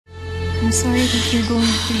I'm sorry that you're going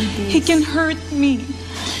through this. He can hurt me.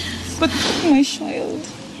 But my child.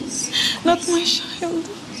 Yes. Not my child.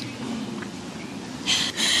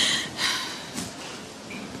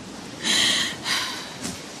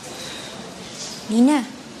 Lina,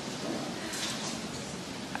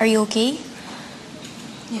 are you okay?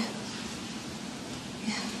 Yeah.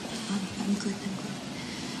 Yeah, I'm good, I'm good.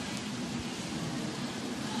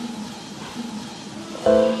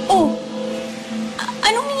 Oh!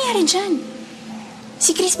 Anong nangyari dyan?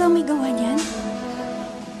 Si Chris ba may gawa niyan?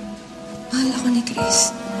 Mahal ako ni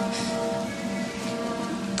Chris.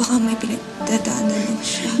 Baka may pinagdadaanan lang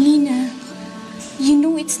siya. Lina, you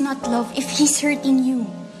know it's not love if he's hurting you.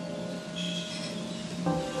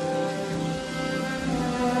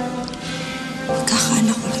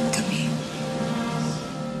 Magkakaanak ulit kami.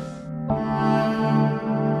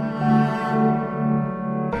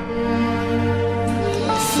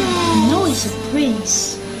 No, he's a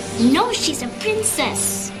prince. No, she's a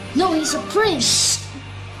princess. No, he's a prince.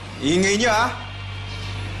 Iingay niyo, ha?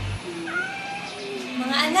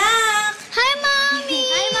 Mga anak! Hi, Mommy!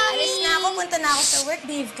 Hi, Mommy! Alis na ako. Punta na ako sa work.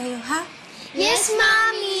 Behave kayo, ha? Yes,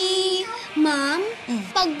 Mommy! Mom,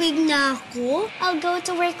 pag big na ako, I'll go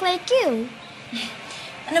to work like you.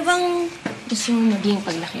 Ano bang gusto mo maging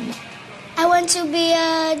paglaki mo? I want to be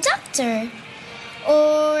a doctor.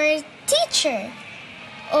 Or teacher.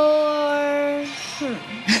 Or...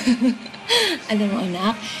 Alam mo,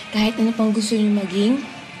 anak, kahit ano pang gusto niyo maging,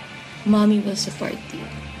 Mommy will support you.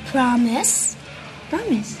 Promise?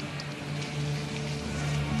 Promise.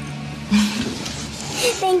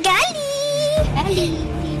 Bengali! Ali!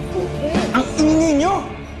 Ang ingay niyo!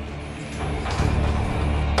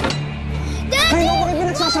 Daddy! Ay, mo bakit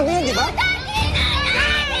pinagsasabihin, di ba?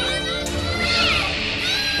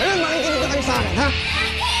 Ngayon, makikinig na kayo sa akin, ha?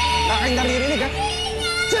 Wala kayong naririnig, ha?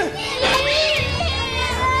 Sir!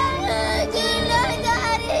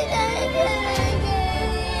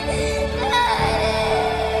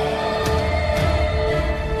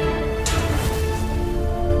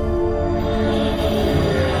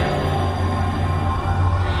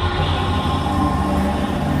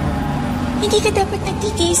 Hindi ka dapat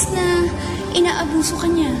nagtitiis na inaabuso ka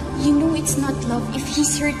niya. You know it's not love if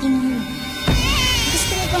he's hurting you.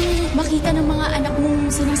 Gusto mo bang makita ng mga anak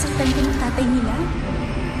mong sinasaktan ka ng tatay nila?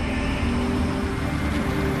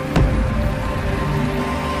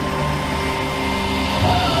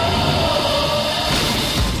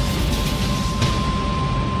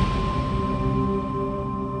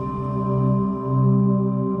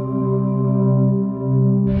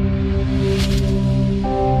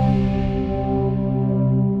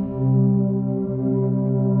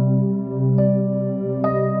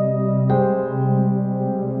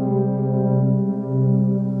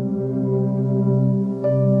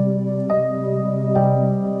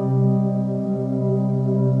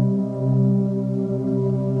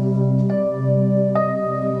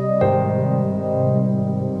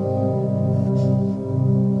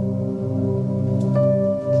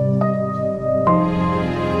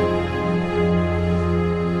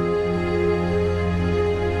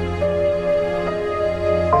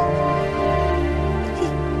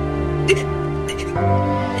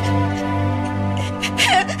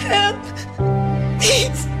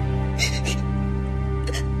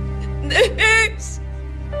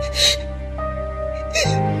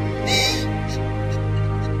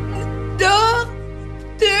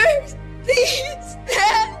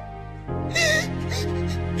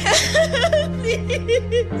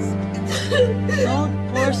 Don't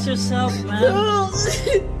force yourself, man. No.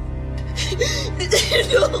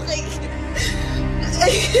 I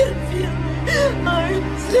can't feel my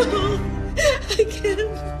arms. No.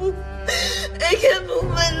 I can't move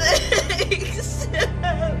my legs.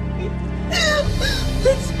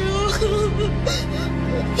 What's wrong?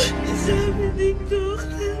 What's happening,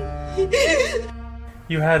 doctor?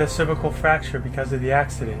 You had a cervical fracture because of the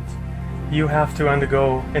accident. You have to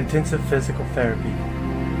undergo intensive physical therapy.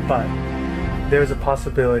 But there is a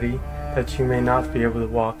possibility that you may not be able to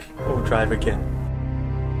walk or drive again.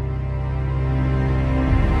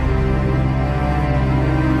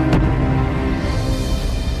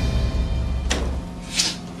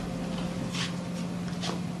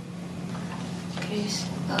 Chris,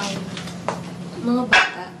 mga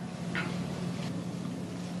bata.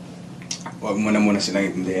 Huwag mo na muna silang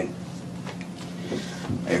intindihin.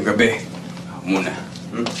 Ngayong gabi, ako muna.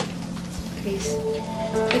 Chris.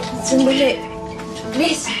 Sandali.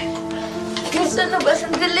 Chris! Chris, ano ba?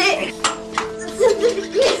 Sandali! Sandali,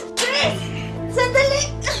 Chris! Chris! Sandali!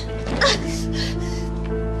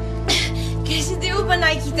 Chris, hindi mo ba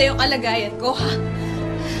nakikita yung kalagayan ko, ha?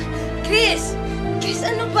 Chris! Chris,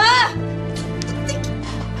 ano ba?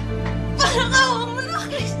 Anak, awa mo na,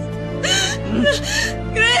 Chris.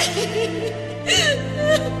 Chris!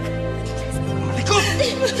 Likod!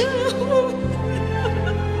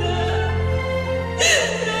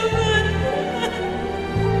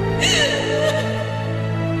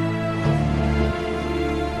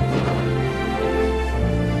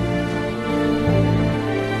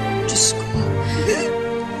 Diyos ko.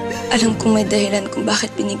 Alam kong may dahilan kung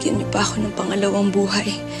bakit binigyan niyo pa ako ng pangalawang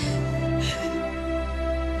buhay.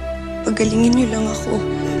 Pagalingin niyo lang ako.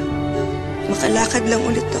 Makalakad lang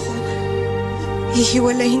ulit ako.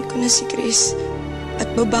 Hihiwalayin ko na si Chris at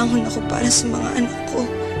babangon ako para sa mga anak ko.